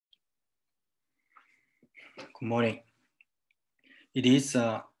Good morning. It is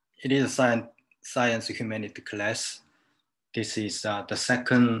a science humanities class. This is the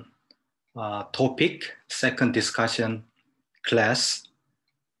second topic, second discussion class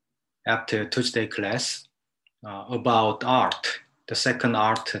after Tuesday class about art. The second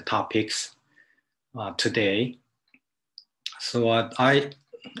art topics today. So I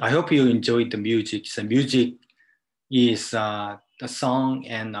hope you enjoyed the music. The music is the song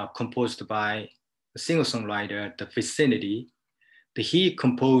and composed by the singer-songwriter, the Vicinity. He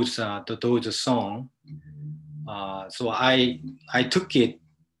composed those songs. So I took it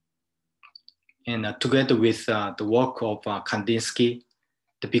and together with the work of Kandinsky,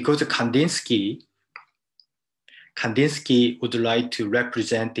 because Kandinsky would like to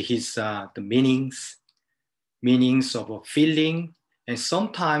represent his the meanings of a feeling, and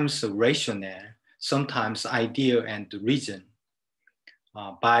sometimes rational, sometimes idea and reason,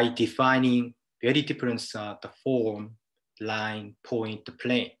 by defining very different the form, line, point,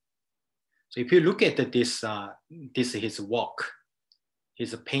 plane. So if you look at this is his work,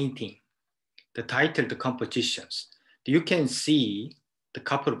 his painting, the title, the compositions, you can see the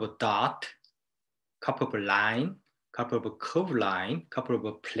couple of dot, couple of line, couple of curve line, couple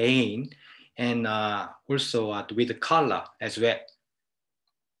of plane, and also with the color as well.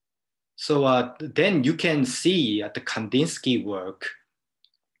 So then you can see the Kandinsky work.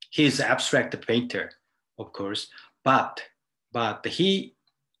 He is an abstract painter, of course, but he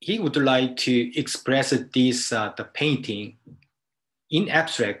would like to express this the painting in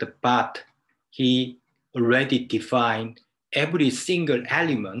abstract, but he already defined every single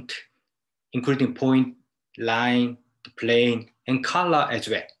element, including point, line, plane, and color as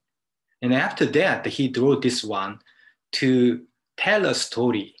well. And after that, he drew this one to tell a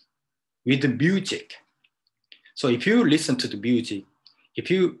story with the music. So if you listen to the music, if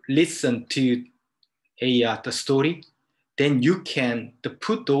you listen to the story, then you can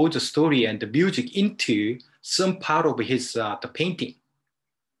put those story and the music into some part of his the painting.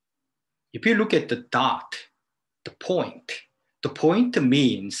 If you look at the dot, the point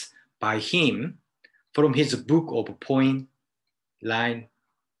means by him from his book of point, line,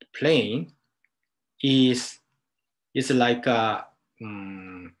 plane is like the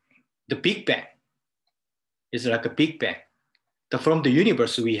Big Bang. It's like a Big Bang. From the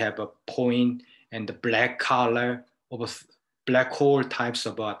universe, we have a point and the black color of a black hole types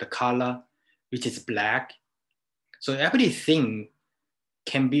of the color, which is black. So everything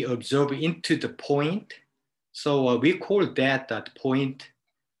can be observed into the point. So we call that point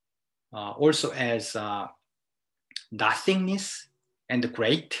also as nothingness and the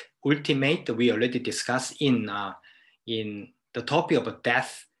great, ultimate. We already discussed in the topic of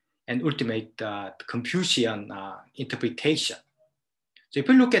death and ultimate Confucian interpretation. So if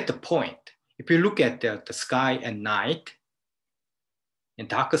you look at the point, if you look at the sky at night and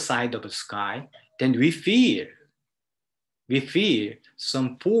darker side of the sky, then we feel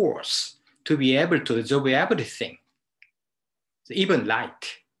some force to be able to observe everything, so even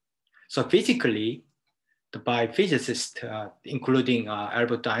light. So physically, by physicists, including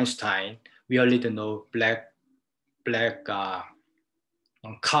Albert Einstein, we already know black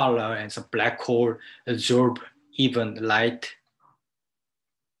color and some black hole absorb even light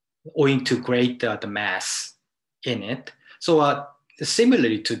owing to great the mass in it. So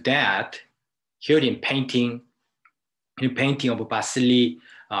similarly to that, here in painting of Vasily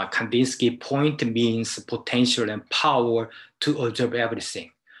Kandinsky, point means potential and power to observe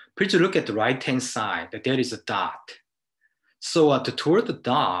everything. Please look at the right-hand side, there is a dot. So toward the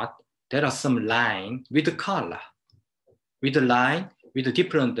dot, there are some line with the color, with the line, with a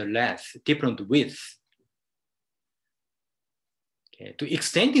different length, different width. Okay. To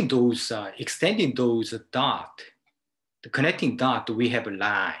extending those dot, the connecting dot, we have a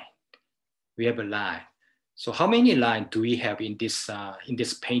line. So how many lines do we have in this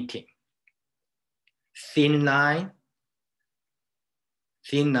painting? Thin line.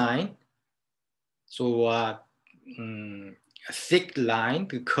 So a thick line,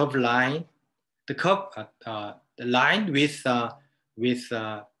 the curved line, the line with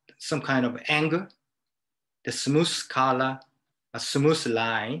some kind of angle. The smooth color, a smooth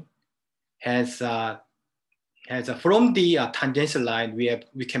line has from the tangential line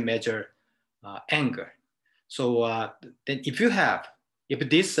we can measure angle. So then if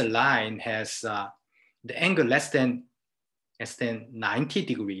this line has the angle less than 90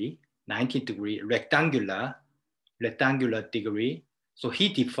 degree rectangular degree, so he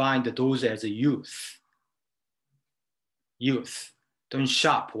defined those as a youth, the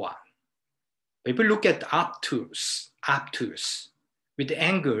sharp one. If you look at obtuse with the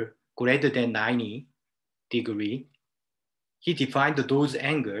angle greater than 90, degree, he defined those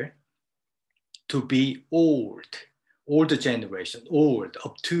anger to be old generation, old,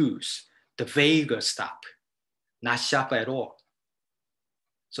 obtuse, the vague stuff, not sharp at all.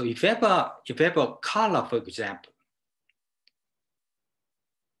 So if you have a color, for example,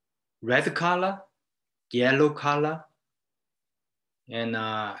 red color, yellow color, and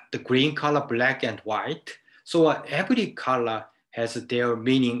the green color, black and white. So every color has their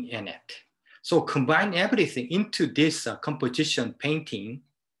meaning in it. So combine everything into this composition painting,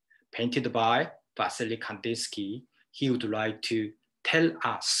 painted by Vasily Kandinsky. He would like to tell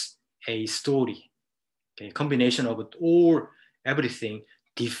us a story, okay, combination of everything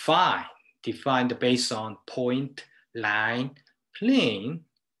defined based on point, line, plane,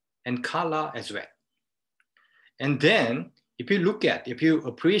 and color as well. And then if you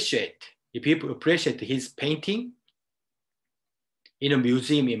appreciate his painting in a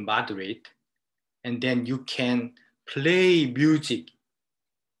museum in Madrid, and then you can play music,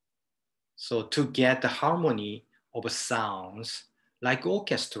 so to get the harmony of sounds like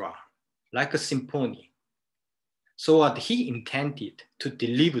orchestra, like a symphony. So he intended to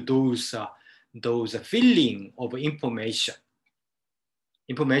deliver those feeling of information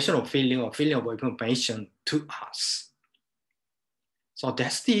or feeling of information to us. So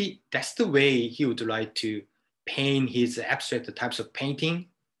that's the way he would like to paint his abstract types of painting,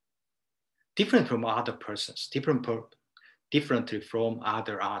 different from other persons, differently from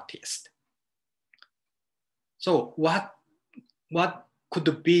other artists. So what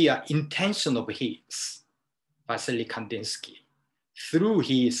could be an intention of his, Vasily Kandinsky, through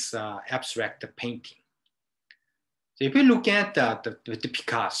his abstract painting? So if you look at the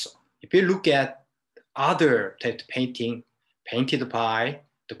Picasso, if you look at other type of painting painted by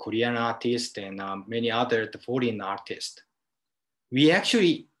the Korean artist and many other foreign artists, we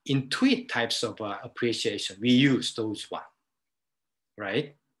actually intuit types of appreciation. We use those one,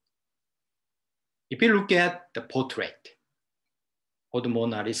 right? If you look at the portrait or the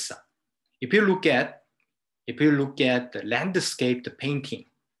Mona Lisa, if you look at the landscape painting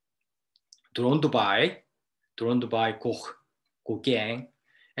drawn by Gauguin,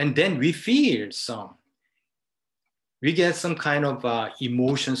 and then we get some kind of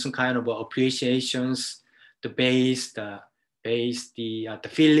emotion, some kind of appreciations, the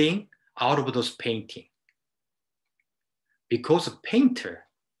feeling out of those painting. Because a painter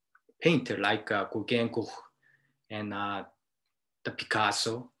like Gauguin and the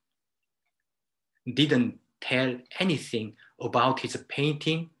Picasso didn't tell anything about his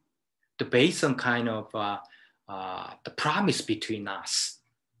painting, the based on kind of the promise between us.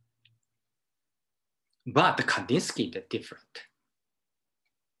 But the Kandinsky is different.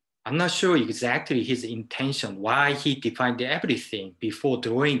 I'm not sure exactly his intention, why he defined everything before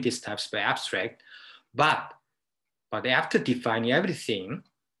drawing this type of abstract, but after defining everything,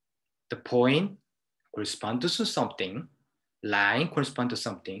 the point corresponds to something, line corresponds to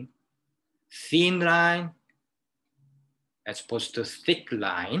something, thin line as opposed to thick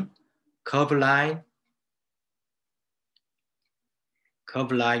line, curved line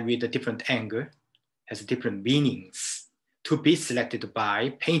with a different angle has different meanings to be selected by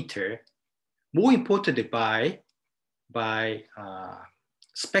painter, more importantly by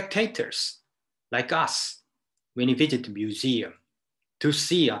spectators like us when we visit the museum to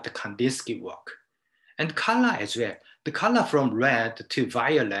see the Kandinsky work. And color as well. The color from red to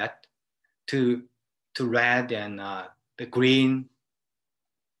violet to red and the green.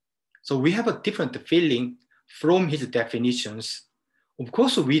 So we have a different feeling from his definitions. Of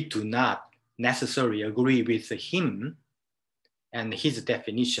course, we do not necessarily agree with him and his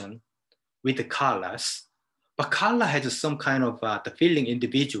definition with the colors, but color has some kind of the feeling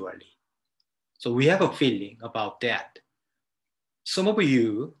individually. So we have a feeling about that. Some of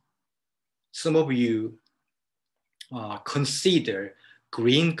you consider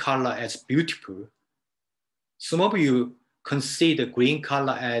green color as beautiful. Some of you consider green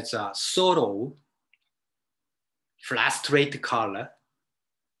color as a sorrow, frustrated color,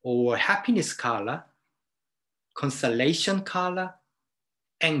 or happiness color, consolation color,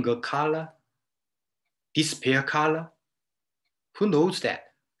 anger color, despair color. Who knows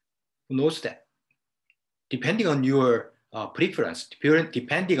that? Depending on your preference,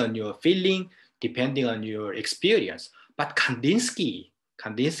 depending on your feeling, depending on your experience. But Kandinsky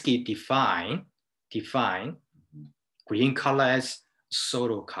define green color as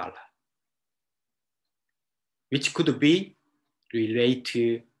sorrow color, which could be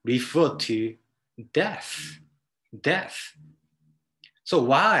refer to death. So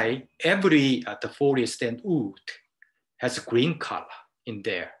why every the forest and wood has a green color in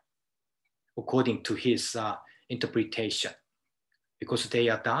there? according to his interpretation, because they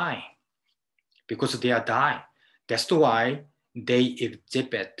are dying. Because they are dying. That's why they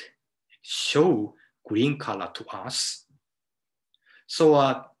show green color to us.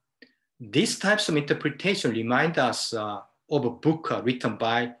 So these types of interpretation remind us of a book written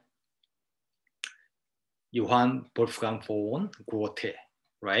by Johann Wolfgang von Goethe,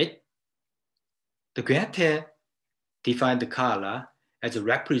 right? The Goethe defined the color as a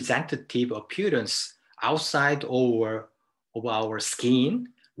representative appearance outside of our skin,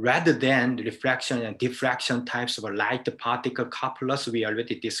 rather than the refraction and diffraction types of light particle couplers we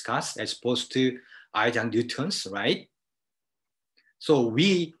already discussed, as opposed to Isaac Newton's, right? So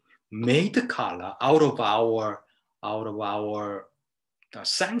we made the color out of our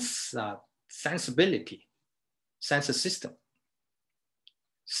sensibility, sense system.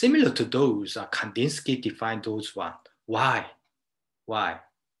 Similar to those, Kandinsky defined those one. Why?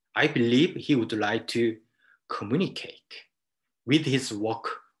 I believe he would like to communicate with his work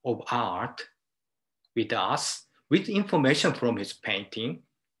of art with us, with information from his painting.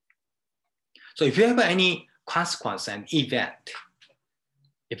 So if you have any consequence, an event,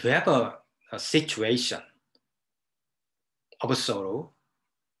 if you have a situation of sorrow,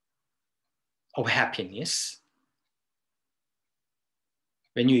 of happiness,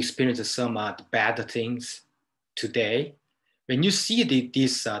 when you experience some bad things today, when you see the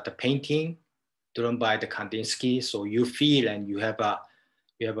painting drawn by the Kandinsky, so you feel and you have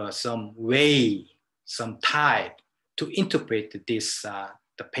some way, some type to interpret this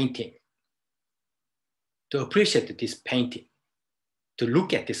the painting, to appreciate this painting, to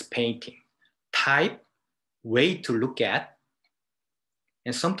look at this painting, type, way to look at,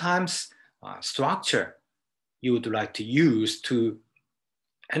 and sometimes structure you would like to use to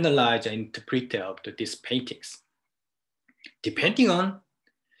analyze and interpret these paintings. Depending on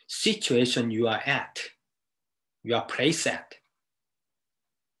situation you are at, you are placed at.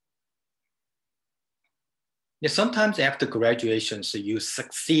 Sometimes after graduation, so you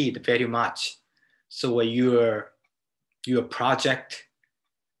succeed very much. So your project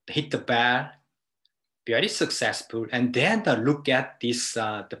hit the bell, very successful, and then look at this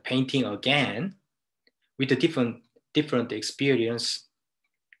the painting again with a different experience,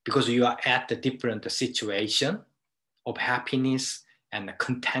 because you are at the different situation of happiness and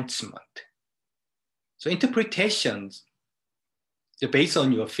contentment. So interpretations based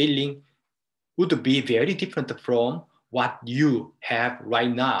on your feeling would be very different from what you have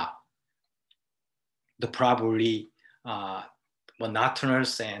right now. The probably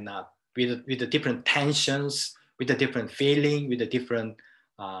monotonous and with the different tensions, with the different feeling, with the different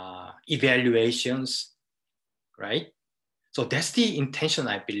evaluations, right? So that's the intention,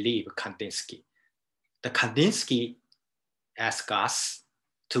 I believe, Kandinsky. The Kandinsky asked us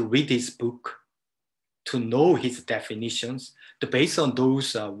to read his book, to know his definitions. Based on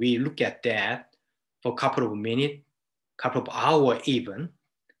those, we look at that for a couple of minutes, couple of hours even.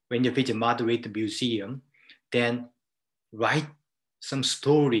 When you visit Madrid Museum, then write some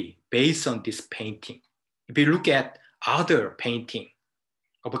story based on this painting. If you look at other painting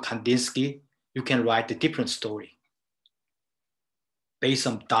of Kandinsky, you can write a different story based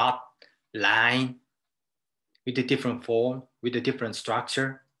on dot, line, with a different form, with a different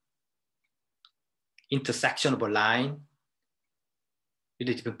structure, intersection of a line, with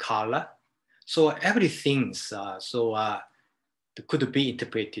a different color. So everything could be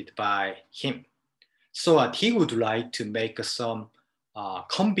interpreted by him. So he would like to make some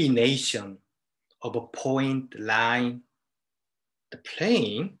combination of a point, line, the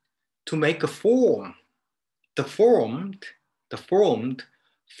plane, to make a form. The formed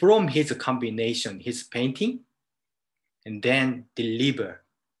from his combination, his painting, and then deliver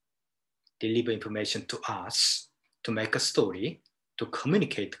information to us, to make a story, to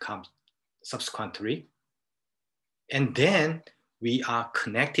communicate subsequently. And then we are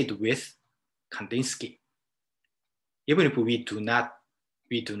connected with Kandinsky. Even if we do not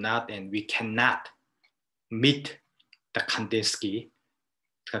and we cannot meet the Kandinsky.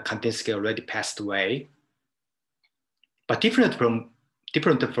 Kandinsky already passed away. But different from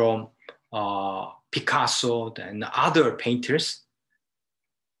Picasso and other painters,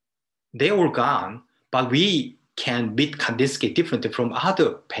 they all gone, but we can meet Kandinsky differently from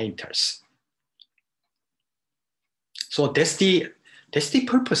other painters. So that's the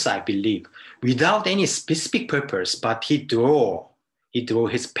purpose, I believe, without any specific purpose, but he draw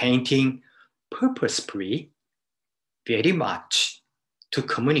his painting purposefully, very much to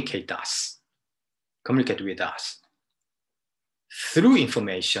communicate with us. Through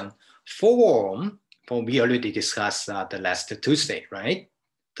information, form we already discussed the last Tuesday, right?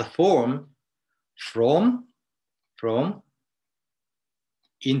 The form from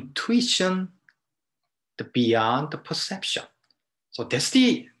intuition, the beyond the perception. So that's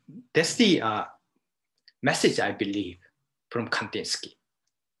the message, I believe, from Kandinsky.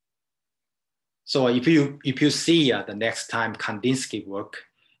 So if you see the next time Kandinsky work,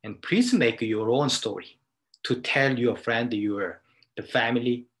 and please make your own story to tell your friend, the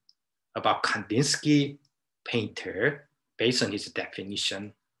family about Kandinsky painter based on his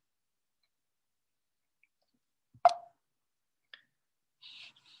definition.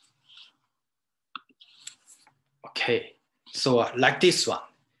 Okay, so like this one,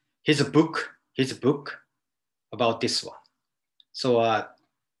 here's a book about this one. So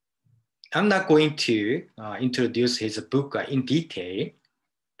I'm not going to introduce his book in detail,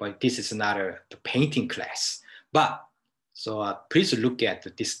 but this is not the painting class. But so please look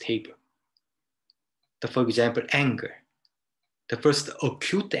at this table. For example, anger. The first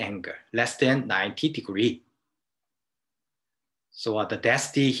acute anger, less than 90 degrees. So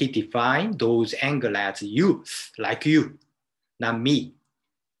he defined those anger as youth, like you, not me.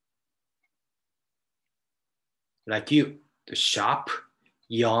 Like you, the sharp,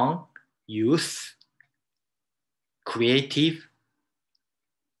 young, youth, creative,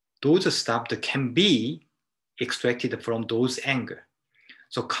 those stuff that can be extracted from those anger.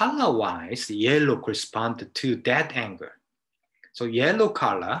 So color-wise, yellow corresponds to that anger. So yellow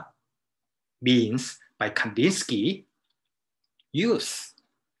color means, by Kandinsky, youth.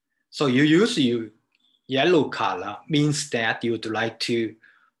 So you use yellow color means that you'd like to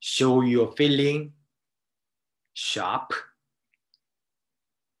show your feeling, sharp,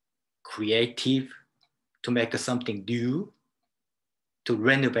 creative, to make something new, to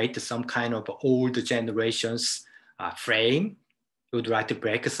renovate some kind of old generation's frame. You'd like to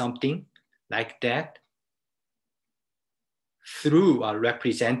break something like that through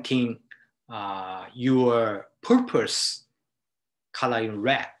representing your purpose, color in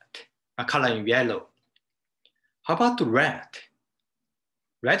red, color in yellow. How about the red?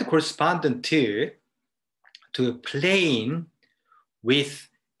 Red corresponds to plane with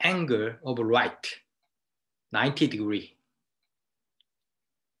angle of right, 90 degrees.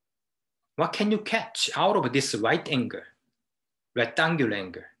 What can you catch out of this right angle, rectangular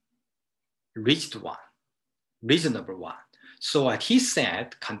angle? Rigid one, reasonable one. So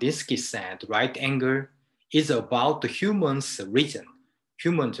Kandinsky said, right angle is about the human's reason,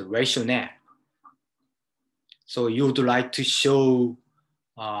 human's rationale. So you would like to show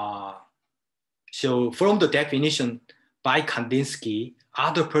from the definition by Kandinsky,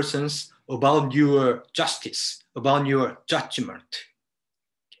 other persons about your justice, about your judgment.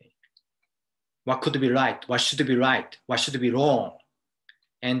 Okay. What could be right? What should be right? What should be wrong?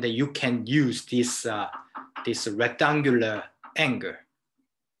 And you can use this rectangular angle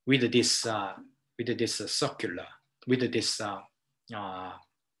with this circular, with this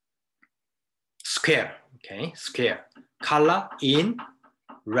square. Okay, square. Color in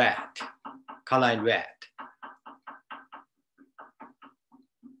red. Color in red.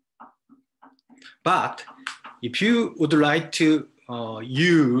 But if you would like to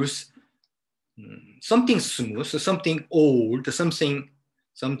use something smooth, something old, something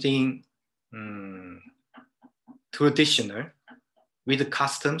traditional with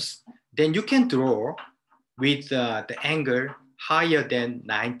customs, then you can draw with the angle higher than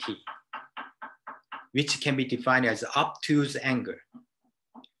 90, which can be defined as obtuse angle.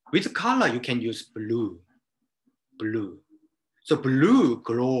 With color, you can use blue. So blue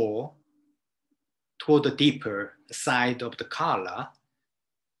glow toward the deeper side of the color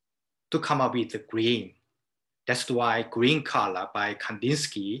to come up with the green. That's why green color by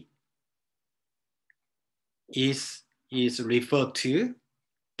Kandinsky is referred to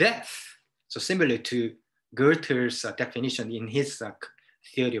death. So similar to Goethe's definition in his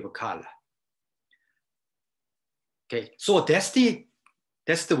theory of color. Okay, so that's the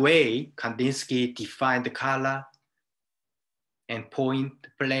way Kandinsky defined the color and point,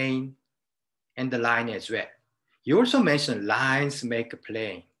 plane, and the line as well. You also mentioned lines make a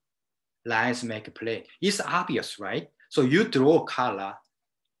plane. Lines make a plane. It's obvious, right? So you draw color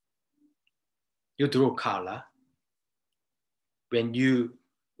when you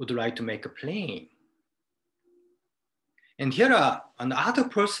would like to make a plane. And here are other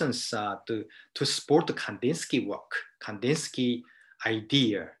persons to support the Kandinsky work, Kandinsky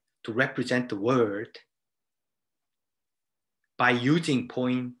idea to represent the world by using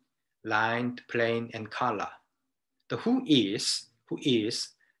point, line, plane, and color. Who is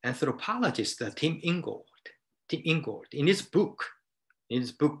anthropologist Tim Ingold. In his book,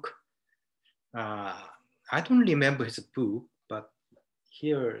 I don't remember his book, but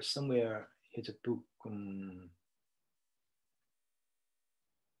here somewhere his book.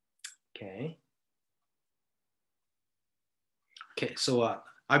 Okay. Okay, so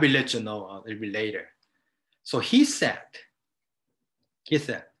I will let you know a little bit later. So he said,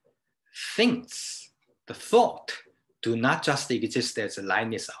 things, the thought, do not just exist as a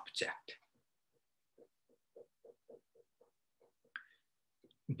linear object,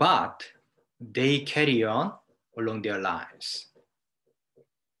 but they carry on along their lines.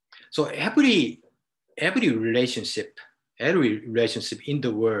 So every relationship in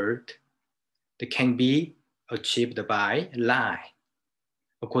the world that can be achieved by line,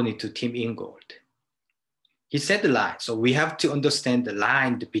 according to Tim Ingold. He said the line, so we have to understand the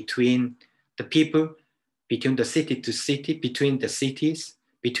line between the people, between the city to city, between the cities,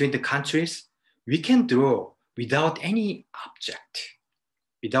 between the countries. We can draw without any object,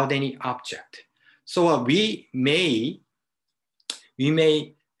 So we may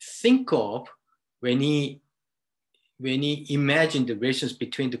think of when he imagined the relations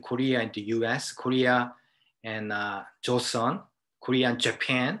between the Korea and the US, Korea and Joseon, Korea and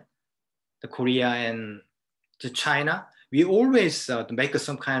Japan, the Korea and the China, we always make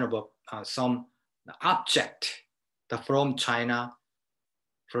some kind of some object from China,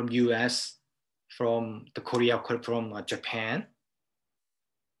 from US, from the Korea, from Japan,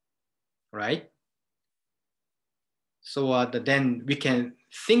 right? So then we can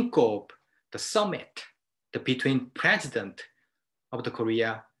think of the summit between president of the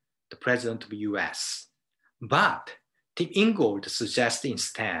Korea, the president of the US. But Tim Ingold suggests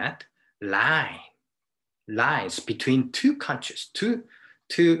instead lines between two countries, two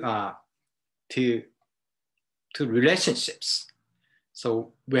relationships.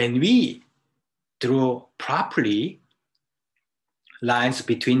 So when we draw properly lines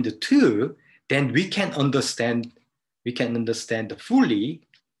between the two, then we can understand fully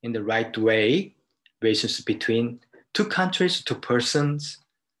in the right way relations between two countries, two persons,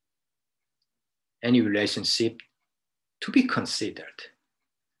 any relationship to be considered.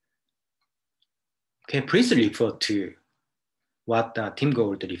 Okay, please refer to what Tim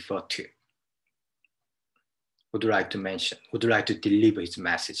Gold referred to. Would like to mention, would like to deliver his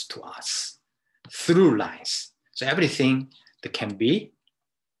message to us through lines. So everything that can be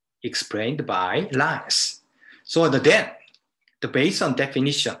explained by lines. So then, based on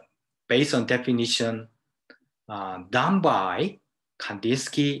definition done by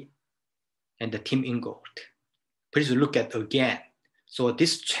Kandinsky and Tim Ingold. Please look at again. So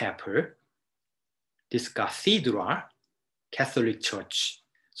this chapel, this cathedral, Catholic Church.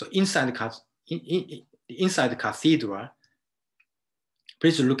 So inside the cathedral,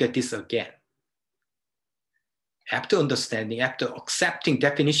 please look at this again. After accepting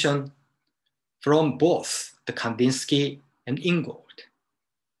definition from both the Kandinsky and Ingold,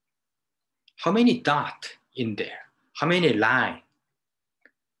 how many dots in there? How many lines?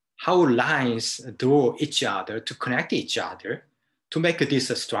 How lines draw each other to connect each other to make this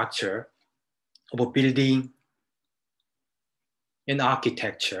a structure of a building and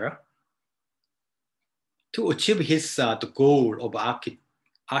architecture to achieve the goal of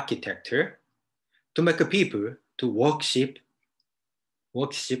architecture, to make people to worships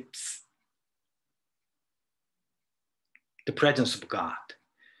the presence of God.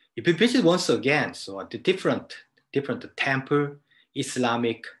 If you visit once again, so the different temple,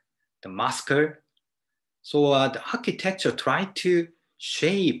 Islamic, the mosque, so the architecture try to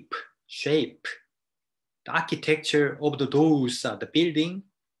shape the architecture of the building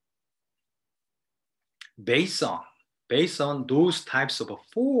based on those types of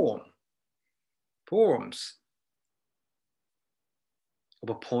forms of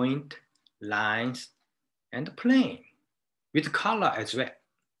a point, lines, and plane with color as well.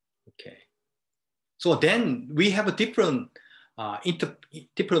 Okay, so then we have a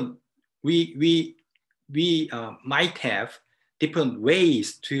we might have different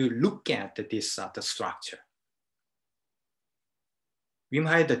ways to look at this the structure. We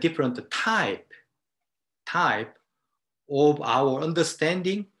might have a different type of our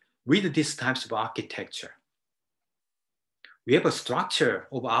understanding with these types of architecture. We have a structure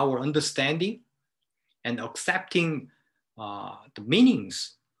of our understanding and accepting the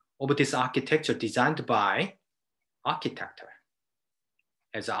meanings of this architecture designed by architect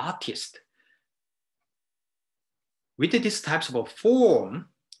as an artist. With these types of form,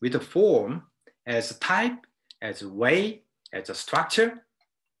 with the form as a type, as a way, as a structure,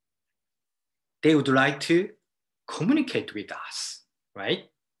 they would like to communicate with us, right?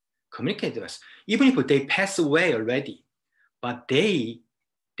 Communicate with us. Even if they pass away already, but they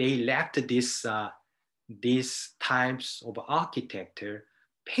left these types of architecture,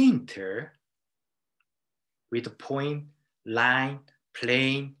 painter, with point, line,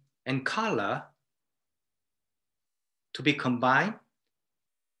 plane, and color to be combined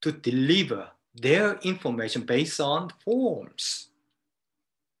to deliver their information based on forms.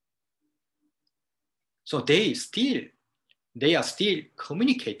 So they are still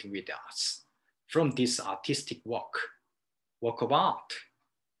communicating with us from this artistic work of art.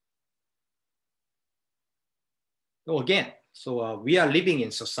 So again, we are living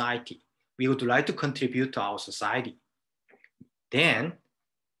in society. We would like to contribute to our society. Then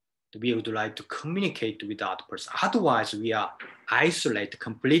we would like to communicate with other person. Otherwise, we are isolated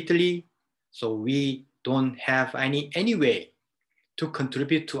completely. So we don't have any way to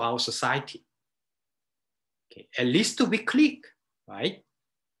contribute to our society. Okay. At least we click, right?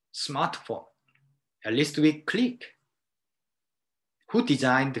 Smartphone. At least we click. Who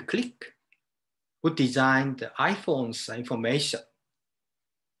designed the click? Who designed the iPhone's information?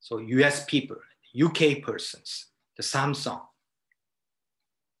 So US people, UK persons, the Samsung.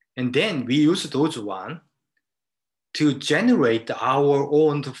 And then we use those one to generate our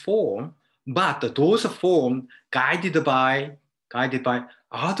own form, but those form guided by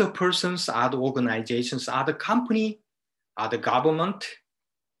other persons, other organizations, other company, other government,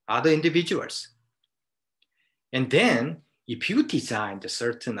 other individuals. And then if you design a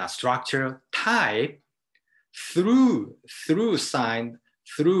certain structure type through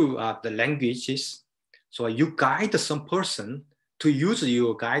the languages, so you guide some person to use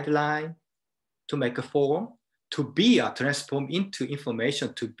your guideline to make a form, to be transformed into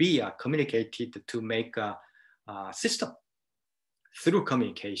information, to be communicated, to make a system through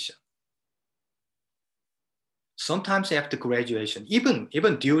communication. Sometimes after graduation, even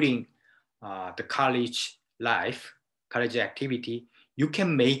during the college life, college activity, you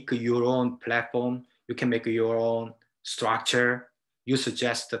can make your own platform, you can make your own structure, you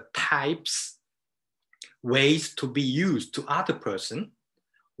suggest the types, ways to be used to other person,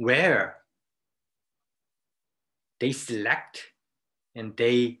 where they select and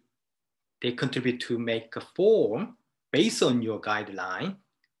they contribute to make a form based on your guideline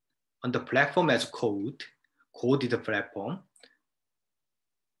on the platform as coded platform.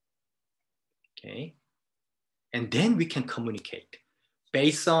 Okay. And then we can communicate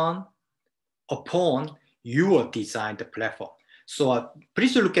based upon your designed platform. So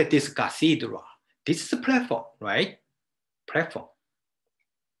please look at this cathedral. This is a platform, right? Platform.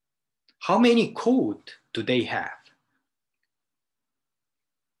 How many code do they have?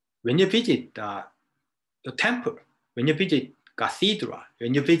 When you visit the temple, when you visit cathedral,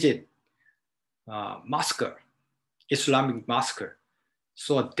 when you visit mosque, Islamic mosque,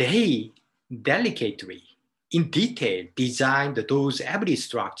 so they delicately, in detail, designed those every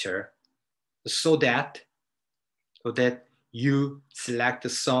structure so that you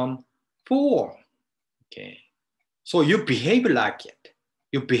select some form. Okay, so you behave like it.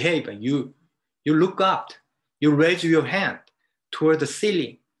 You behave and you look up, you raise your hand toward the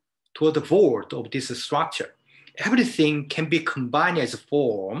ceiling, toward the board of this structure. Everything can be combined as a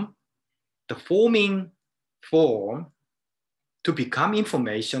form, the forming form to become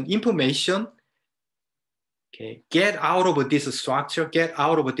information. Information, okay, get out of this structure, get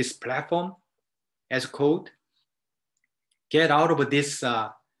out of this platform as code, get out of this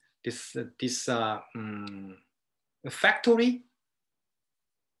factory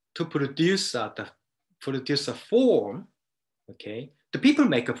to produce a form. Okay, the people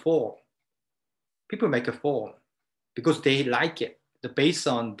make a form. People make a form because they like it, based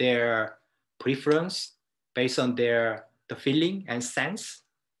on their preference, based on the feeling and sense,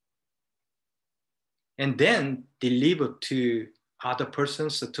 and then deliver to other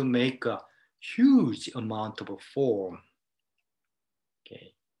persons to make a huge amount of a form.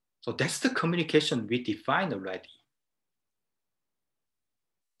 Okay, so that's the communication we define already.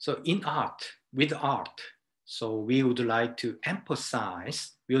 So in art, with art, so we would like to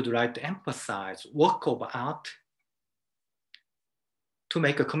emphasize work of art to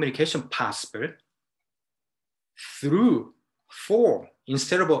make a communication possible through form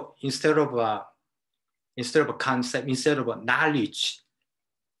instead of a concept, instead of a knowledge,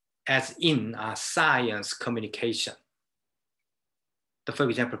 as in science communication. For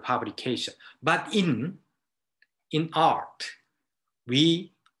example, publication. But in art,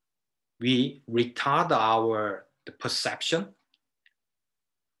 we retard the perception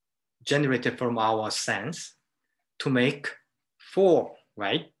generated from our sense to make form,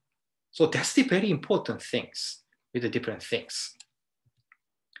 right? So that's the very important things with the different things.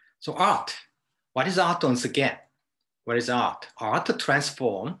 So art, what is art once again? What is art? Art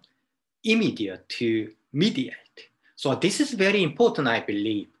transform immediate to mediate. So this is very important, I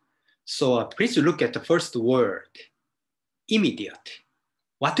believe. So please look at the first word, immediate.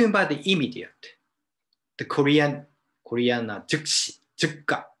 What do you mean by the immediate? The Korean 즉시,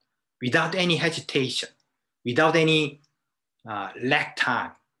 즉각, without any hesitation, without any lag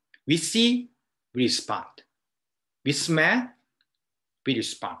time. We see, we respond. We smell, we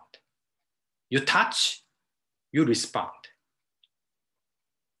respond. You touch, you respond.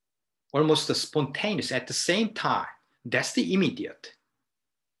 Almost spontaneous at the same time. That's the immediate.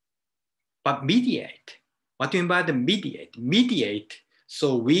 But mediate, what do you mean by the mediate? Mediate,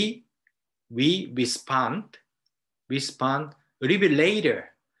 so we respond a little bit later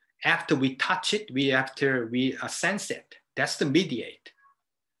after we touch it, after we sense it. That's the mediate.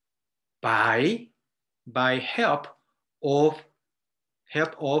 By help of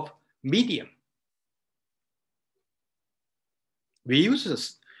medium. We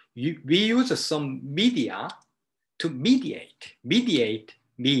use some media to mediate. Mediate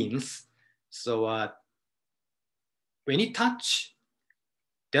means, so when you touch,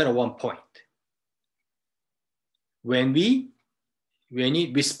 there are one point. When you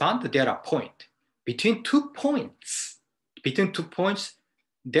respond, there are point. Between 2 points,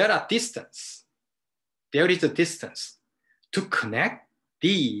 there are distance. There is a distance. To connect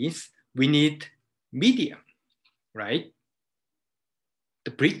these, we need medium, right?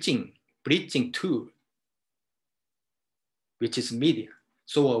 The bridging tool, which is media.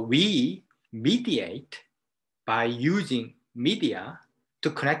 So we mediate by using media to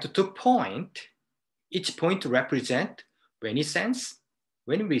connect to 2 points. Each point represent when it sense,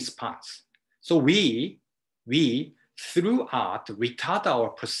 when it responds. So we through art retard our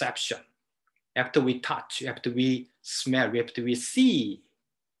perception. After we touch, after we smell, after we see,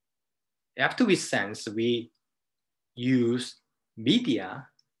 after we sense, we use media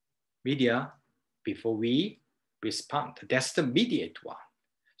before we respond. That's the mediate one.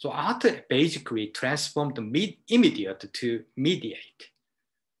 So art basically transformed the immediate to mediate.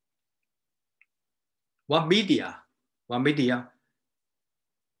 What media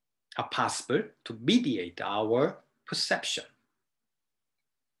are possible to mediate our perception?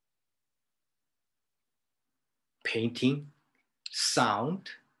 Painting, sound,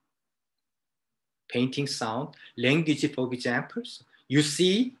 language, for example. You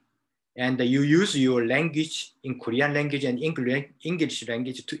see, and you use your language in Korean language and English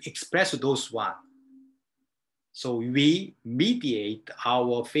language to express those one. So we mediate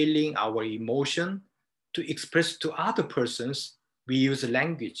our feeling, our emotion to express to other persons. We use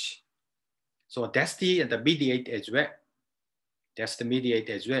language. So that's the mediate as well. That's the mediate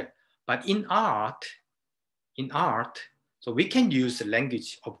as well. But in art, so we can use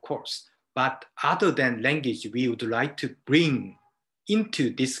language, of course, but other than language, we would like to bring into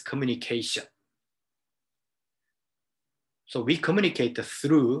this communication. So we communicate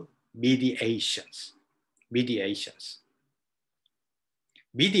through mediations.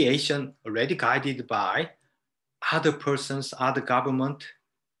 Mediation already guided by other persons, other government,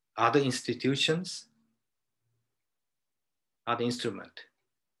 other institutions, other instrument.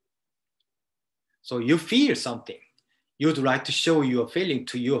 So you feel something. You'd like to show your feeling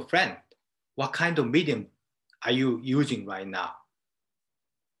to your friend. What kind of medium are you using right now?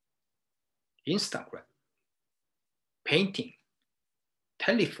 Instagram, painting,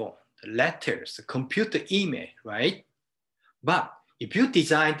 telephone, letters, computer, email, right? But if you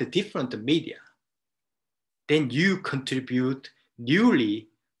design the different media, then you contribute newly,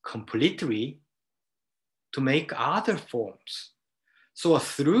 completely to make other forms. So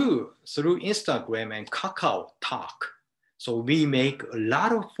through Instagram and Kakao Talk, so we make a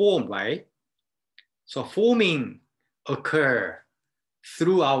lot of form, right? So forming occur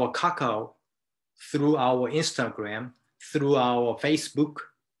through our Kakao, through our Instagram, through our Facebook,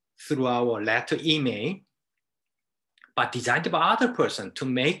 through our letter email, but designed by other person to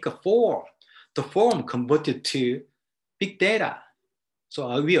make a form. The form converted to big data.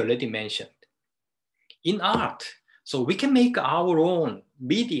 So we already mentioned. In art, so we can make our own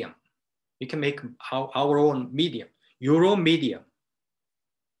medium. We can make our own medium, your own medium,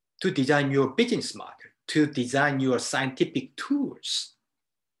 to design your business model, to design your scientific tools.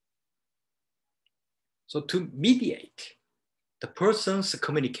 So to mediate the person's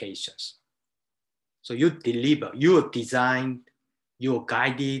communications. So you deliver, you design your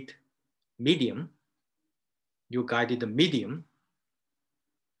guided medium,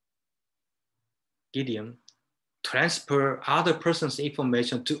 transfer other person's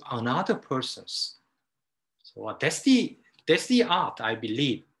information to another person's. So that's the art, I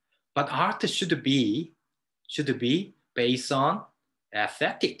believe. But art should be based on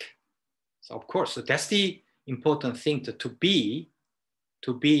aesthetic. So of course, so that's the important thing to be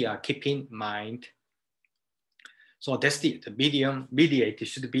to be keep in mind. So that's the medium mediated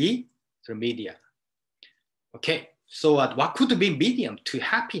should be the media. Okay, so what could be medium to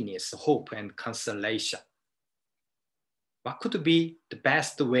happiness, hope, and consolation? What could be the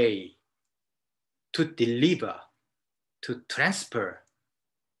best way to deliver, to transfer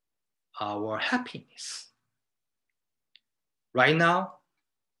our happiness? Right now,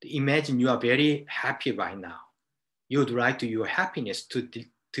 imagine you are very happy right now. You would like to your happiness to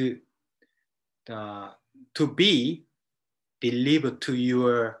be delivered to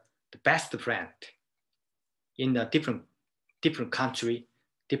your best friend in a different country,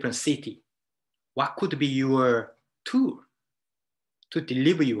 different city. What could be your tool to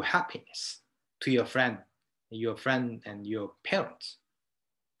deliver your happiness to your friend and your parents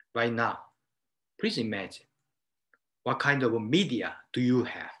right now? Please imagine what kind of media do you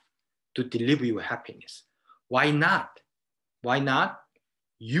have to deliver your happiness? Why not? Why not?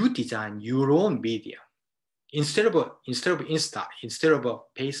 You design your own media. Instead of Insta, instead of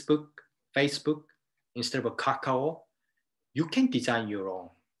Facebook, instead of Kakao, you can design your own.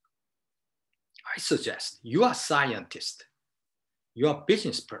 I suggest you are a scientist, you are a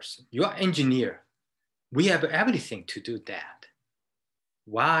business person, you are an engineer. We have everything to do that.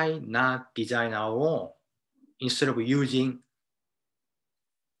 Why not design our own instead of using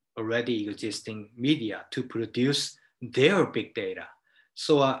already existing media to produce their big data?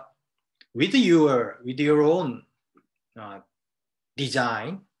 So with your own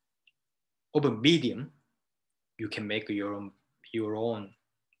design of a medium, you can make your own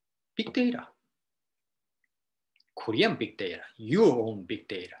big data, Korean big data, your own big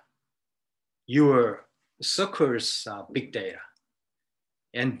data, your circle's big data,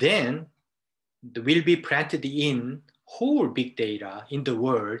 and then it will be planted in whole big data in the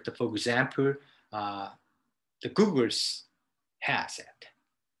world. For example, the Google's has it.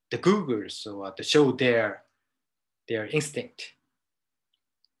 The Google's to show their instinct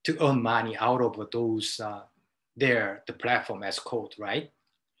to earn money out of those the platform as code, right?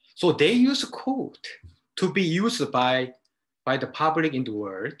 So they use code to be used by the public in the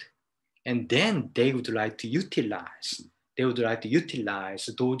world, and then they would like to utilize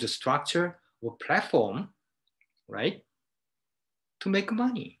those structure or platform, right, to make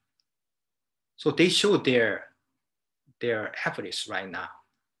money. So they show their efforts right now.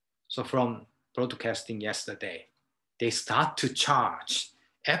 So from broadcasting yesterday, they start to charge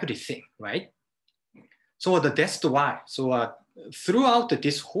everything, right? So that's why. So throughout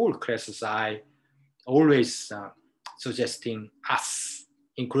this whole classes, I always suggesting us,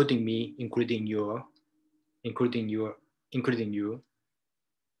 including me, including you,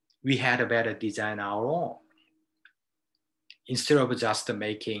 we had a better design our own instead of just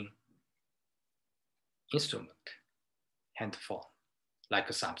making instrument, handphone, like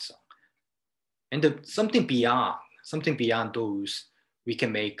a Samsung. And something beyond those, we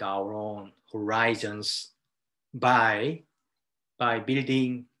can make our own horizons by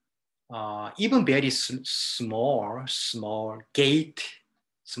building even very small gate,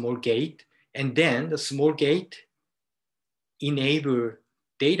 and then the small gate enable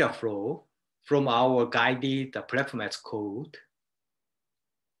data flow from our guided platform as coded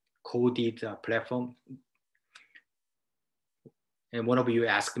platform. And one of you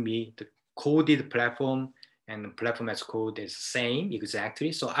asked me, the coded platform and platform as code is the same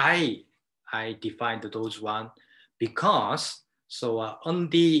exactly. So I defined those one because on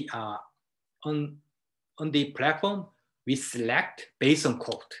the platform we select based on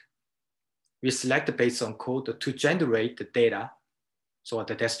code. We select based on code to generate the data. So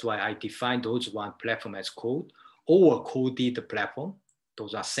that's why I defined those one platform as code or coded platform.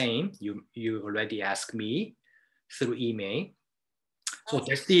 Those are same. You already asked me through email. So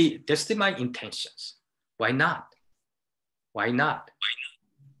that's my intentions. Why not?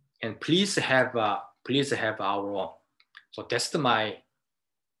 And please have our own. So that's my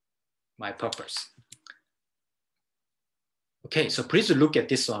purpose. Okay, so please look at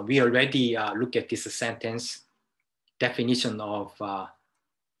this one. We already look at this sentence definition of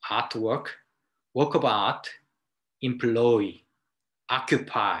artwork, work of art, employ,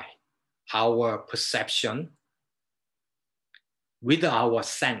 occupy our perception with our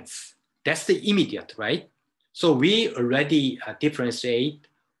sense. That's the immediate, right? So we already differentiate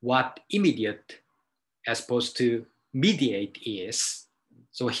what immediate as opposed to mediate is.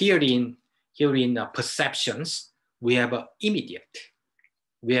 So here in perceptions, we have immediate.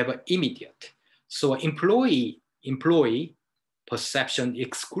 So employ perception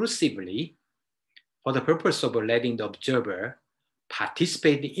exclusively for the purpose of letting the observer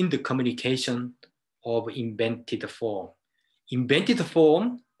participate in the communication of invented form. invented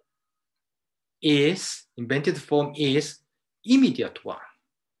form is immediate one.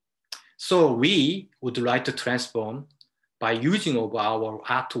 So we would like to transform by using of our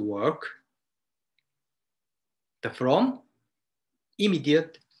artwork from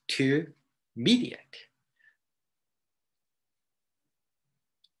immediate to mediate.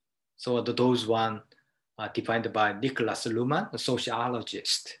 So those one are defined by Nicholas Luhmann, a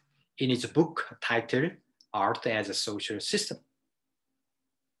sociologist, in his book titled Art as a Social System.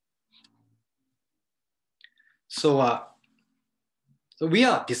 So we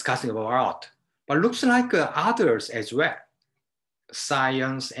are discussing about art, but looks like others as well.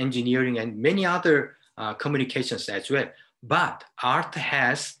 Science, engineering, and many other communications as well. But art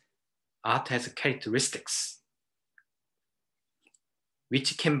has characteristics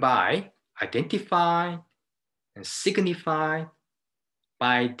which can be identified and signified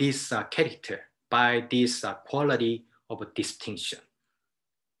by this character, by this quality of a distinction.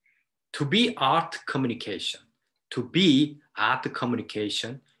 To be art communication,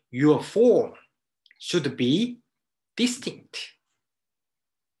 your form should be distinct.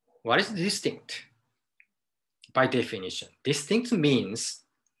 What is distinct? By definition, distinct means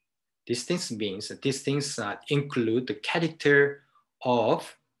these things include the character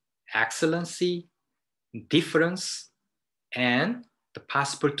of excellency, difference, and the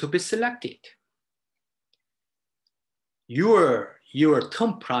possible to be selected. Your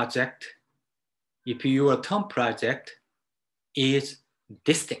term project, if your term project is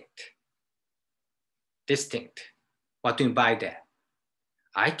distinct, what do you mean by that?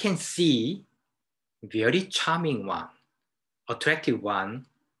 I can see very charming one, attractive one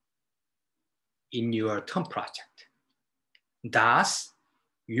in your term project. Thus,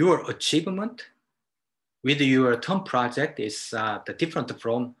 your achievement with your term project is different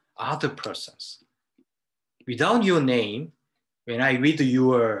from other persons. Without your name, when I read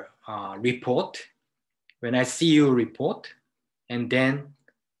your report, when I see your report, and then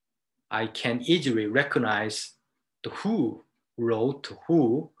I can easily recognize who wrote,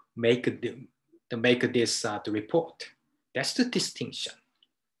 who make this the report. That's the distinction.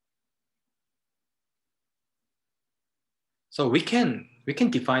 So we can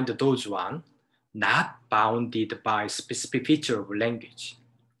define those one not bounded by specific feature of language.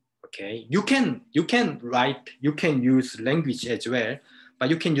 Okay, you can use language as well, but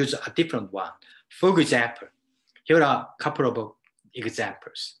you can use a different one. For example, here are a couple of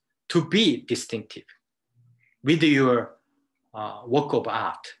examples. To be distinctive with your work of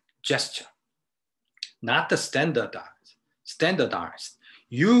art, gesture, not the standardized.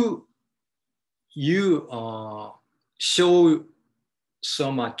 You show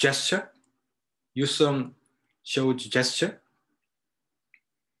some gesture,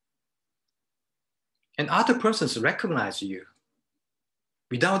 and other persons recognize you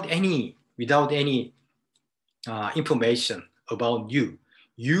without any information about you.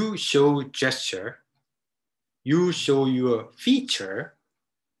 You show gesture, you show your feature,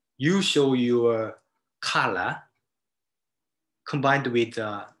 you show your color combined with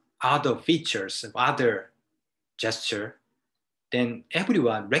other features of other gesture, then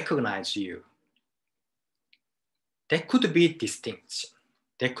everyone recognizes you. There could be distinction.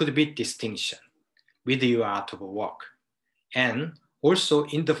 With your art of work, and also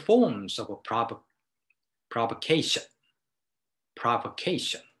in the forms of a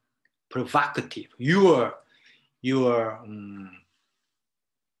provocative. Your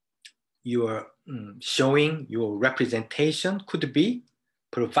showing, your representation could be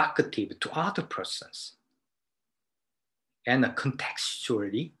provocative to other persons, and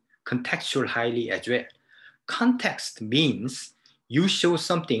contextual highly as well. Context means you show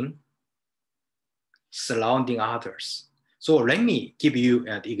something surrounding others. So let me give you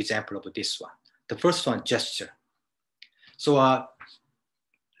an example of this one. The first one, gesture. So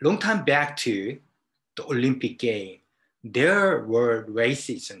long time back to the Olympic game, there were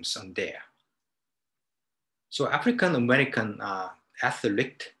racisms on there. So African American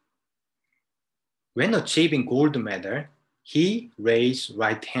athlete, when achieving gold medal, he raised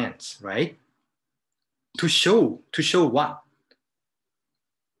right hands, right? To show what?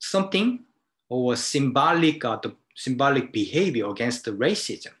 Something or symbolic behavior against the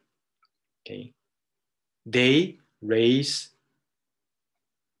racism. Okay, they raise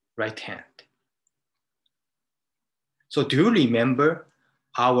right hand. So do you remember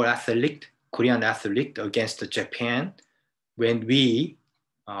our Korean athlete against Japan when we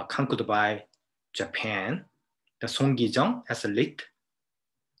conquered by Japan? The Song Gi-jung athlete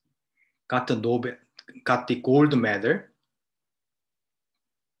got the gold medal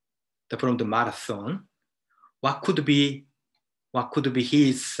from the marathon. What could be What could be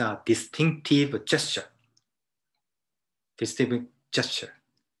his distinctive gesture? Distinctive gesture.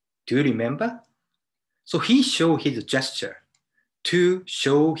 Do you remember? So he showed his gesture to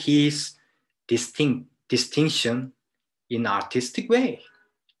show his distinction in artistic way.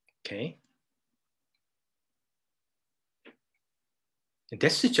 Okay.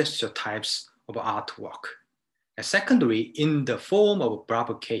 That's the gesture types of artwork. And secondly, in the form of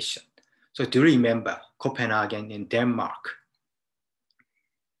provocation. So do you remember Copenhagen in Denmark?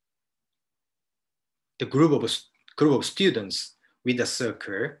 The group of students with a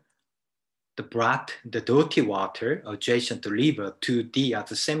circle, they brought the dirty water adjacent to the river to the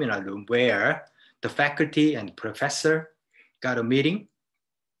seminar room where the faculty and professor got a meeting.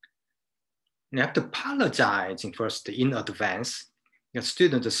 And after apologizing first in advance, the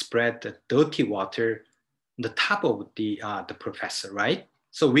students spread the dirty water on the top of the professor, right?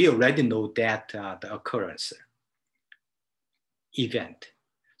 So we already know that the occurrence event.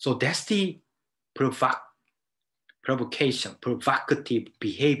 So that's the provocation, provocative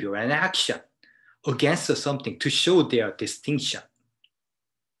behavior and action against something to show their distinction.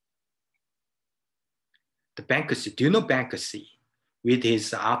 The Banksy, do you know Banksy with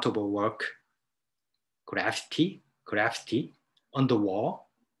his art of work, graffiti on the wall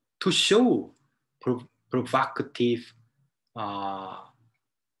to show provocative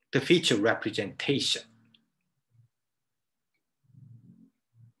the feature representation.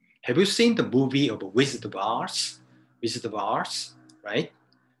 Have you seen the movie of Wizard of Oz? Wizard of Oz, right?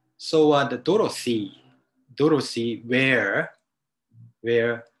 So the Dorothy wear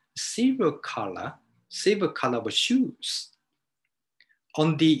silver color of shoes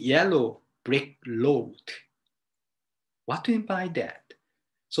on the yellow brick road. What do you mean by that?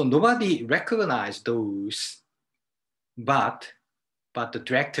 So nobody recognized those, but the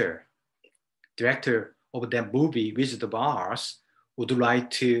director of that movie, Wizard of Oz, would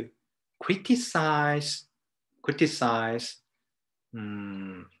like to criticize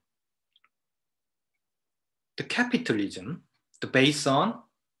the capitalism, based on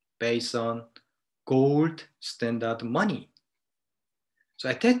gold standard money. So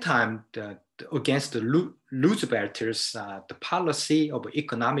at that time, against the Roosevelt's the policy of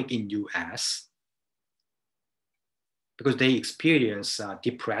economic in U.S., because they experienced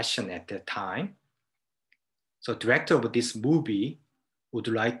depression at that time. So director of this movie would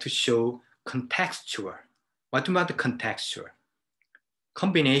like to show contextual. What about the contextual?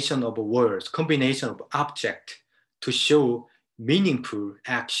 Combination of words, combination of object to show meaningful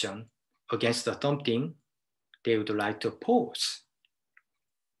action against something they would like to oppose.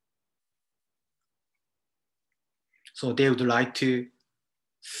 So they would like to,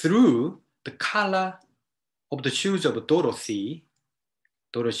 through the color of the shoes of Dorothy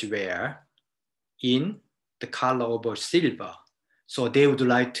wear in the color of silver. So they would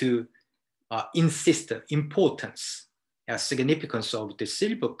like to insist the importance and significance of the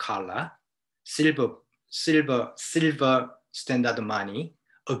silver color, silver standard money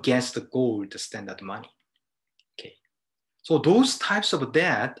against the gold standard money. Okay. So those types of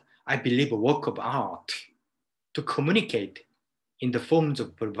that, I believe, a work of art to communicate in the forms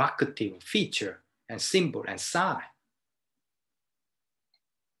of provocative feature and symbol and sign.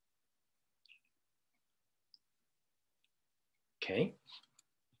 Okay.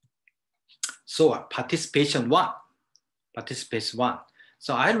 So participation one.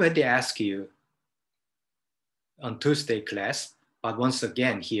 So I already asked you on Tuesday class, but once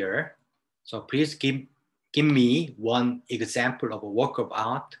again here. So please give me one example of a work of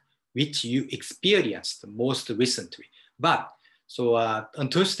art which you experienced most recently. But so on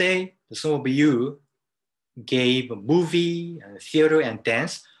Tuesday, some of you gave a movie, theater, and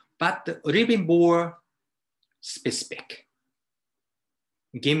dance, but a little bit more specific.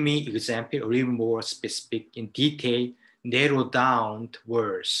 Give me example, a little more specific in detail, narrow down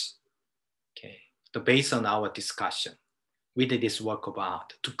words. Okay, so based on our discussion with this work of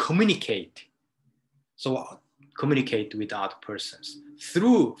art to communicate. So communicate with other persons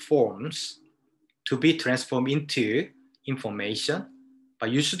through forms to be transformed into information,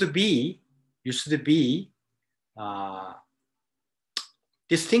 but you should be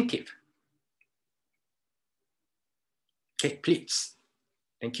distinctive. Okay, please.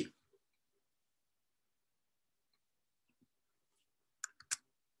 Thank you.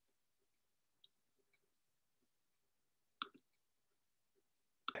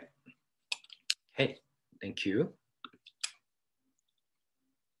 Hey, thank you.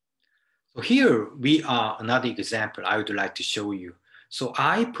 So here we are another example I would like to show you. So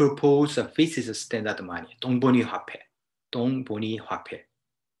I propose a physics standard money, 동본위 화폐.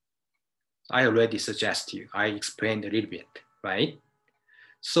 I already suggest you, I explained a little bit. right?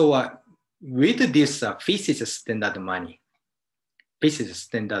 So with this physics standard money,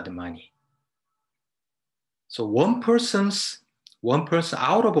 so one person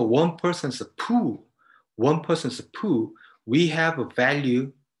out of one person's pool, we have a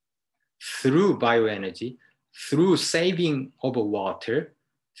value through bioenergy, through saving of water,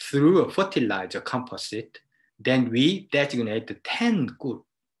 through a fertilizer composite. Then we designate 10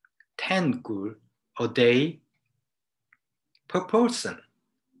 good a day per person.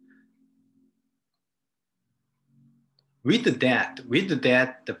 With that,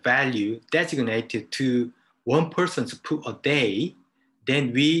 the value designated to one person's pool a day,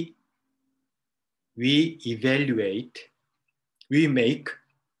 then we evaluate, we make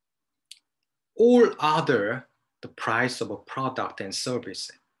all other the price of a product and service.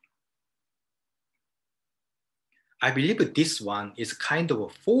 I believe this one is kind of a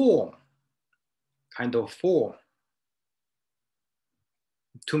form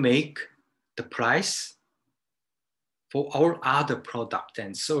to make the price for all other products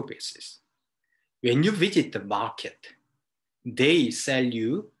and services. When you visit the market, they sell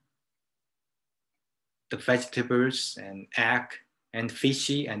you the vegetables and egg and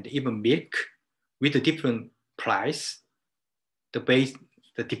fishy and even milk with a different price,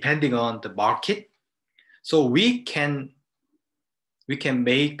 depending on the market. So we can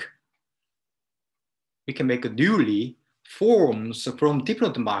make newly forms from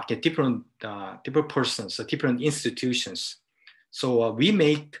different market, different persons, different institutions. So we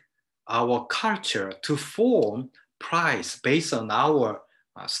make our culture to form price based on our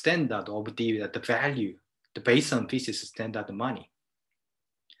standard of the value, based on physics standard money.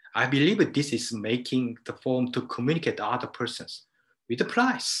 I believe this is making the form to communicate to other persons with the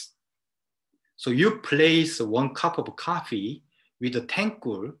price. So you place 1 cup of coffee with a 10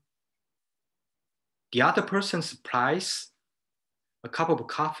 gul. The other person's price, a cup of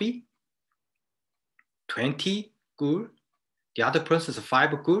coffee, 20 gul. The other person's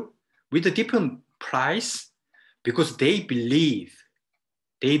 5 gul with a different price, because they believe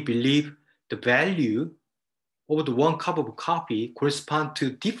the value of the 1 cup of coffee correspond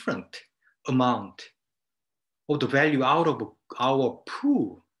to different amount of the value out of our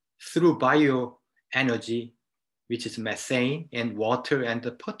pool through bioenergy, which is methane and water and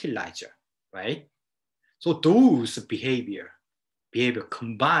the fertilizer, right? So those behavior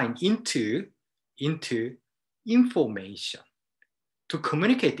combine into information to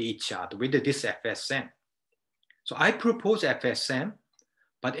communicate each other with this FSM. So I propose FSM,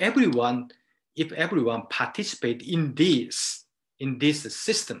 but if everyone participate in this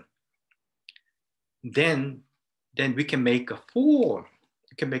system, then we can make a form.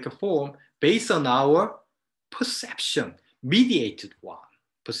 We can make a form based on our perception mediated one.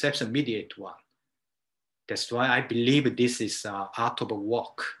 That's why I believe this is art of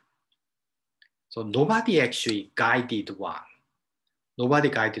work. So nobody actually guided one.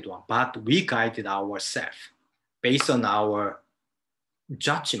 But we guided ourselves based on our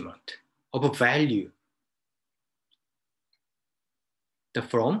judgment of value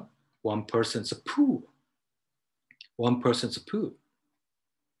from one person's pool.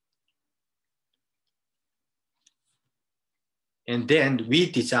 And then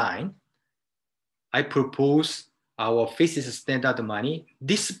we design, I propose our physics standard money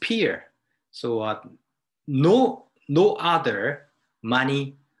disappear. So no other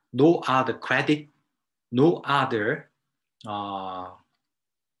money, no other credit, no other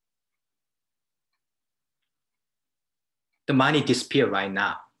the money disappear right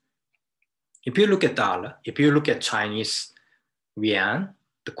now. If you look at dollar, if you look at Chinese yuan,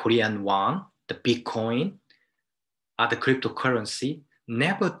 the Korean won, the Bitcoin, other cryptocurrency,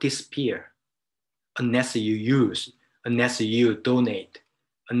 never disappear unless you use, unless you donate,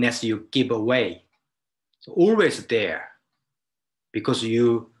 unless you give away. So always there because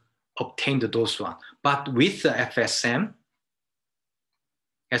you obtained those one. But with the FSM,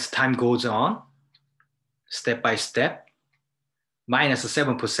 as time goes on, step by step, minus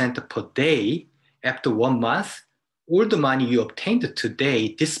 7% per day, after 1 month, all the money you obtained today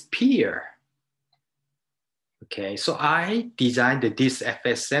disappear. Okay, so I designed this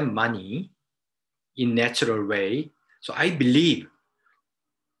FSM money in natural way. So I believe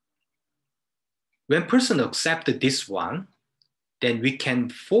when person accept this one, then we can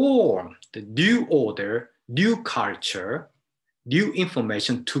form the new order, new culture, new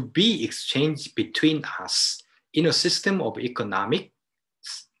information to be exchanged between us in a system of economics.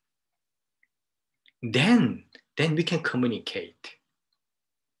 Then we can communicate.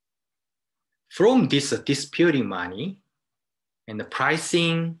 From this disputing money and the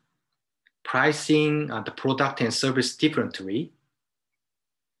pricing pricing the product and service differently,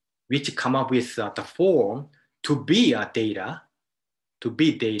 which come up with the form to be data,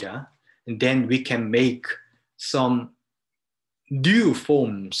 and then we can make some new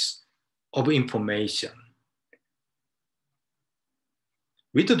forms of information.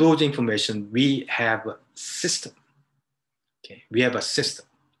 With those information, we have a system. Okay, we have a system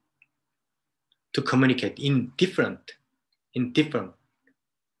to communicate in different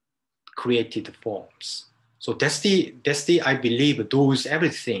created forms. So that's the I believe those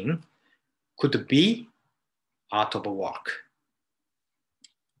everything could be art of a work.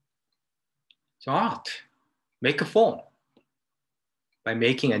 So art, make a form by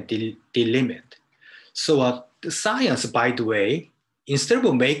making a delimit. So the science, by the way, instead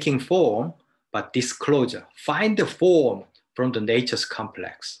of making form, but disclosure, find the form from the nature's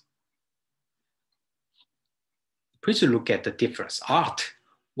complex. Please look at the difference. Art,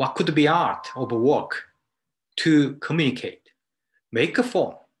 what could be art of a work? To communicate, make a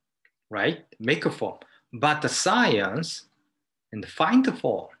form, right? Make a form. But the science, and find the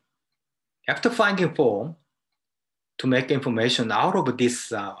form. After finding form, to make information out of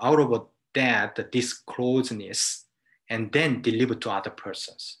this, out of that, this closeness, and then deliver to other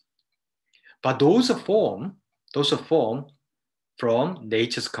persons. But those are form from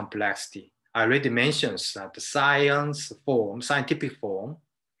nature's complexity. I already mentioned the science form, scientific form,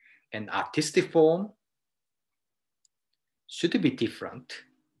 and artistic form should be different,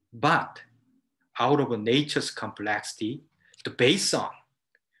 but out of nature's complexity, the based on,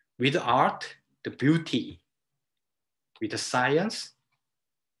 with art, the beauty, with the science,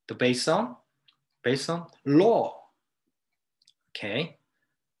 the based on law, okay?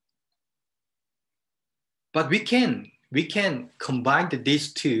 But we can combine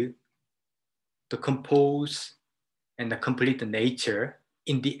these two to compose and complete the nature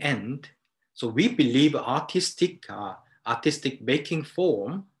in the end. So we believe artistic making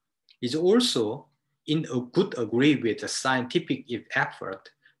form is also in a good agree with the scientific effort,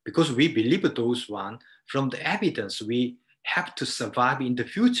 because we believe those one from the evidence we have to survive in the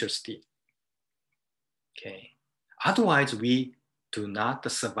future still. Okay. Otherwise, we do not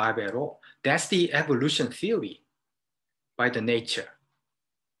survive at all. That's the evolution theory by the nature.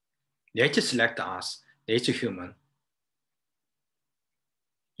 Nature select us, nature human.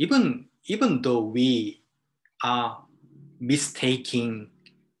 Even though we are mistaking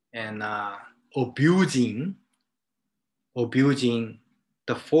and abusing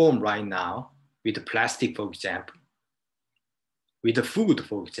the form right now with the plastic, for example, with the food,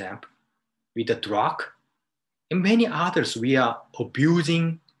 for example, with the drug, and many others, we are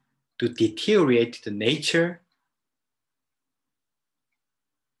abusing to deteriorate the nature.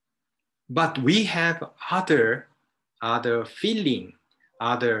 But we have other feeling,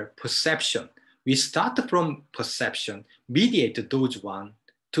 other perception. We start from perception, mediate those one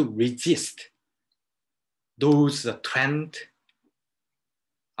to resist those trend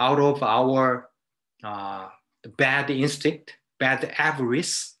out of our bad instinct, bad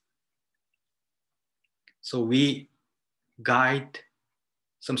avarice. So we guide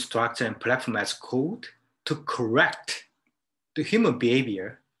some structure and platform as code to correct the human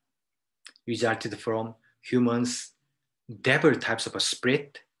behavior resulted from humans' devil types of a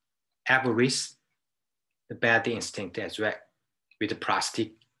spirit, avarice, the bad instinct as well, with the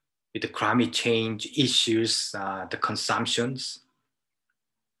plastic, with the climate change issues, the consumptions,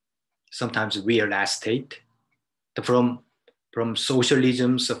 sometimes real estate, from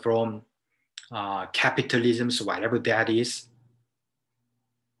socialisms, from capitalisms, whatever that is.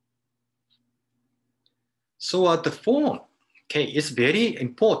 So the form, okay, is very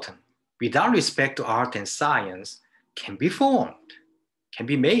important. Without respect to art and science, can be formed, can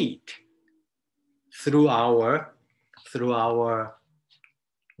be made through our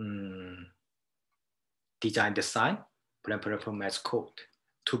design, platform as code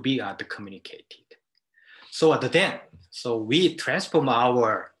to be communicated. So so we transform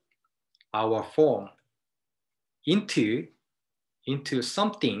our form into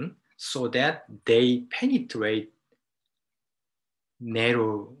something so that they penetrate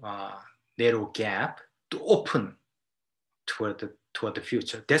narrow gap to open toward the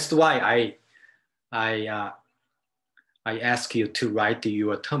future. That's why I ask you to write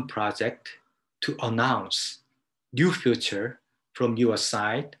your term project to announce new future from your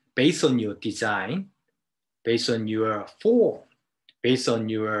side based on your design, based on your form, based on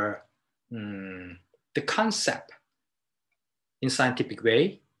your the concept in scientific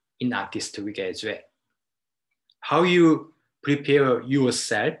way, in artistic way as well. How you prepare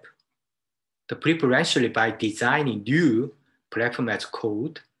yourself, the preferentially by designing new platform as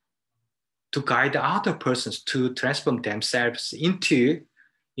code to guide other persons to transform themselves into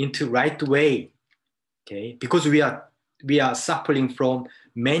right way. Okay, because we are suffering from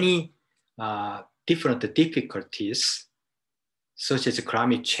many different difficulties, such as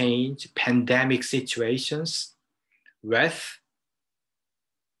climate change, pandemic situations, wealth,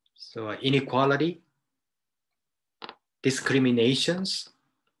 so inequality, discriminations,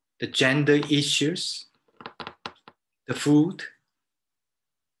 the gender issues, the food,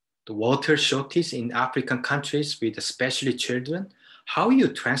 the water shortage in African countries with especially children. How you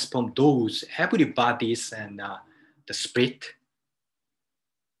transform those everybody's and the spirit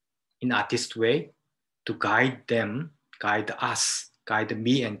in artist way to guide them, guide us, guide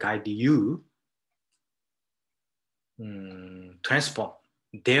me, and guide you, transform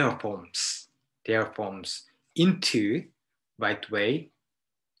their forms into right way,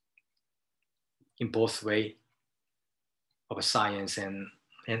 in both way of science and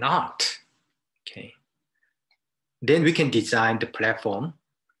art. Okay. Then we can design the platform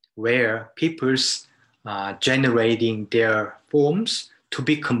where people's generating their forms to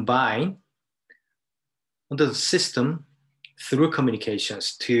be combined under the system through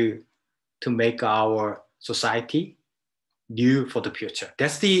communications to make our society new for the future.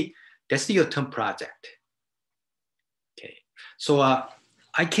 That's the your-term project. Okay, so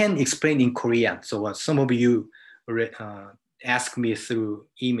I can explain in Korean. So some of you ask me through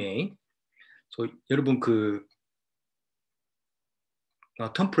email. So 여러분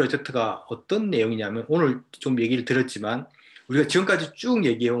텀 프로젝트가 어떤 내용이냐면 오늘 좀 얘기를 들었지만 우리가 지금까지 쭉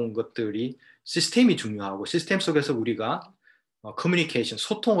얘기해온 것들이 시스템이 중요하고 시스템 속에서 우리가 커뮤니케이션,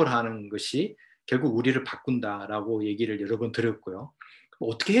 소통을 하는 것이 결국 우리를 바꾼다라고 얘기를 여러 번 들었고요.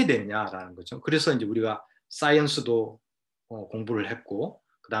 그럼 어떻게 해야 되느냐라는 거죠. 그래서 이제 우리가 사이언스도 공부를 했고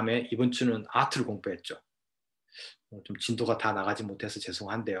그 다음에 이번 주는 아트를 공부했죠. 좀 진도가 다 나가지 못해서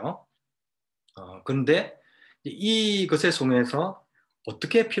죄송한데요. 그런데 이것의 속에서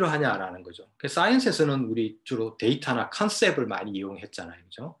어떻게 필요하냐라는 거죠. 사이언스에서는 우리 주로 데이터나 컨셉을 많이 이용했잖아요.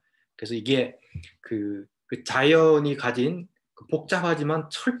 그죠? 그래서 이게 그 자연이 가진 복잡하지만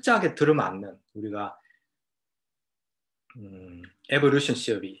철저하게 들어맞는 우리가 evolution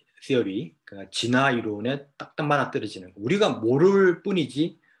theory, 그러니까 진화 이론에 딱딱 맞아떨어지는 우리가 모를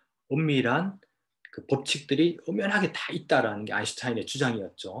뿐이지 엄밀한 그 법칙들이 엄연하게 다 있다라는 게 아인슈타인의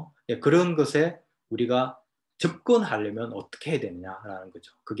주장이었죠. 그런 것에 우리가 접근하려면 어떻게 해야 되느냐라는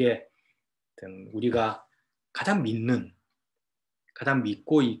거죠. 그게 우리가 가장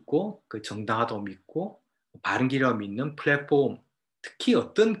믿고 있고 그 정당하다고 믿고 바른 길이라고 믿는 플랫폼, 특히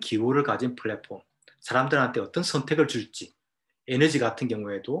어떤 기호를 가진 플랫폼, 사람들한테 어떤 선택을 줄지, 에너지 같은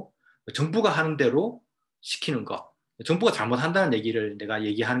경우에도 정부가 하는 대로 시키는 것, 정부가 잘못한다는 얘기를 내가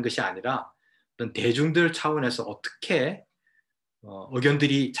얘기하는 것이 아니라 어떤 대중들 차원에서 어떻게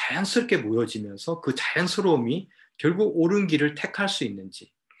의견들이 자연스럽게 모여지면서 그 자연스러움이 결국 옳은 길을 택할 수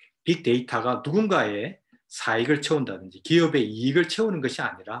있는지, 빅데이터가 누군가의 사익을 채운다든지 기업의 이익을 채우는 것이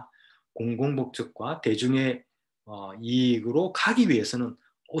아니라 공공목적과 대중의 이익으로 가기 위해서는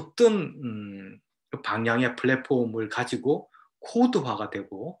어떤 방향의 플랫폼을 가지고 코드화가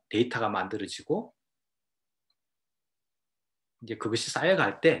되고 데이터가 만들어지고 이제 그것이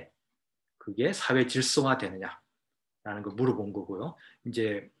쌓여갈 때 그게 사회 질서화 되느냐라는 걸 물어본 거고요.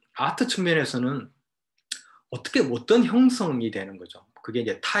 이제 아트 측면에서는 어떤 형성이 되는 거죠. 그게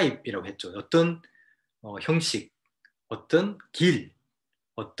이제 타입이라고 했죠. 어떤 형식, 어떤 길,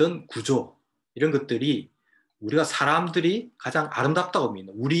 어떤 구조 이런 것들이 우리가 사람들이 가장 아름답다고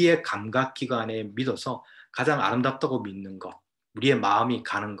믿는 우리의 감각기관에 믿어서 가장 아름답다고 믿는 것, 우리의 마음이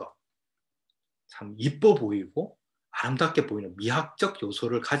가는 것, 참 이뻐 보이고 아름답게 보이는 미학적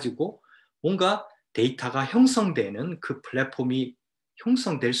요소를 가지고 뭔가 데이터가 형성되는 그 플랫폼이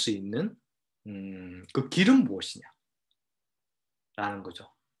형성될 수 있는 그 길은 무엇이냐 라는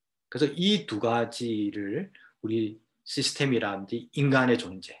거죠. 그래서 이 두 가지를 우리 시스템이라든지 인간의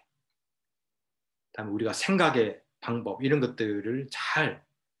존재, 그다음에 우리가 생각의 방법 이런 것들을 잘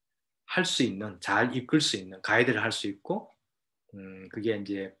할 수 있는, 잘 이끌 수 있는 가이드를 할 수 있고, 그게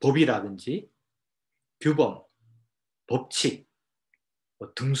이제 법이라든지 규범, 법칙,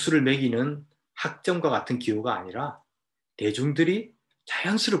 등수를 매기는 학점과 같은 기호가 아니라 대중들이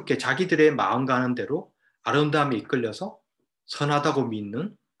자연스럽게 자기들의 마음 가는 대로 아름다움에 이끌려서 선하다고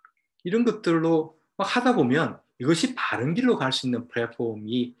믿는 이런 것들로 막 하다 보면 이것이 바른 길로 갈 수 있는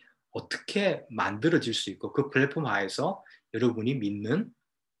플랫폼이 어떻게 만들어질 수 있고 그 플랫폼 하에서 여러분이 믿는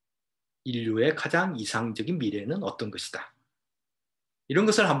인류의 가장 이상적인 미래는 어떤 것이다. 이런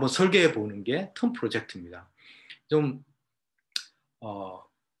것을 한번 설계해 보는 게 텀 프로젝트입니다. 좀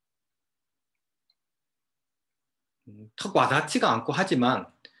턱 와닿지가 않고 하지만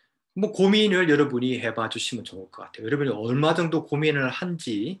뭐 고민을 여러분이 해봐 주시면 좋을 것 같아요. 여러분이 얼마 정도 고민을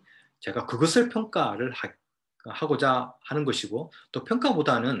한지 제가 그것을 평가를 하고자 하는 것이고, 또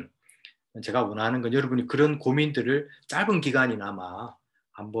평가보다는 제가 원하는 건 여러분이 그런 고민들을 짧은 기간이나마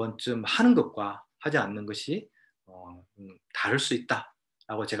한 번쯤 하는 것과 하지 않는 것이 다를 수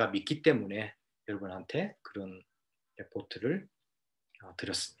있다라고 제가 믿기 때문에 여러분한테 그런 레포트를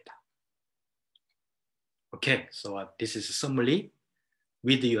드렸습니다. Okay, so this is a summary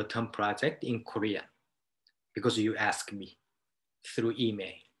with your term project in Korean because you asked me through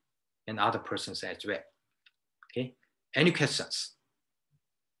email and other persons as well. Okay, any questions?